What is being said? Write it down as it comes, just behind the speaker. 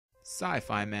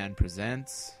Sci-Fi Man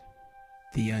presents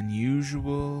The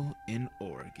Unusual in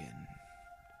Oregon.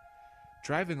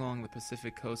 Driving along the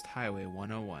Pacific Coast Highway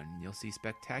 101, you'll see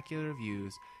spectacular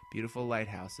views, beautiful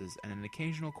lighthouses, and an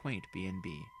occasional quaint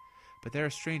B&B. But there are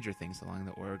stranger things along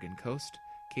the Oregon coast,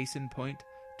 case in point,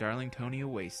 Darlingtonia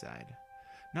Wayside.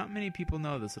 Not many people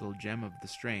know this little gem of the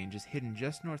strange is hidden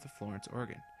just north of Florence,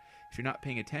 Oregon. If you're not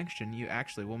paying attention, you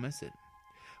actually will miss it.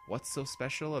 What's so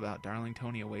special about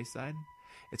Darlingtonia Wayside?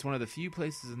 It's one of the few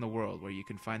places in the world where you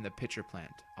can find the pitcher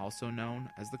plant, also known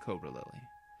as the cobra lily.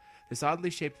 This oddly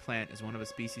shaped plant is one of a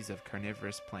species of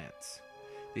carnivorous plants.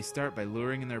 They start by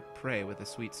luring in their prey with a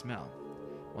sweet smell.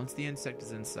 Once the insect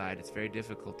is inside, it's very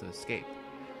difficult to escape.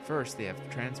 First, they have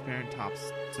transparent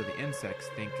tops so the insects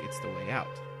think it's the way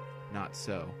out. Not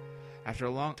so. After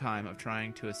a long time of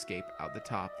trying to escape out the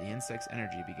top, the insect's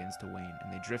energy begins to wane,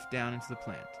 and they drift down into the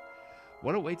plant.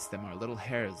 What awaits them are little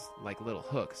hairs like little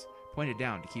hooks, pointed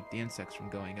down to keep the insects from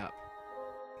going up.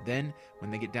 Then, when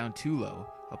they get down too low,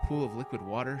 a pool of liquid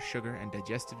water, sugar, and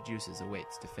digestive juices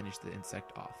awaits to finish the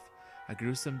insect off. A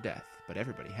gruesome death, but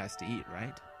everybody has to eat,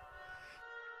 right?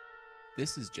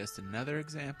 This is just another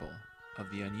example of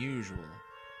the unusual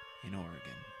in Oregon.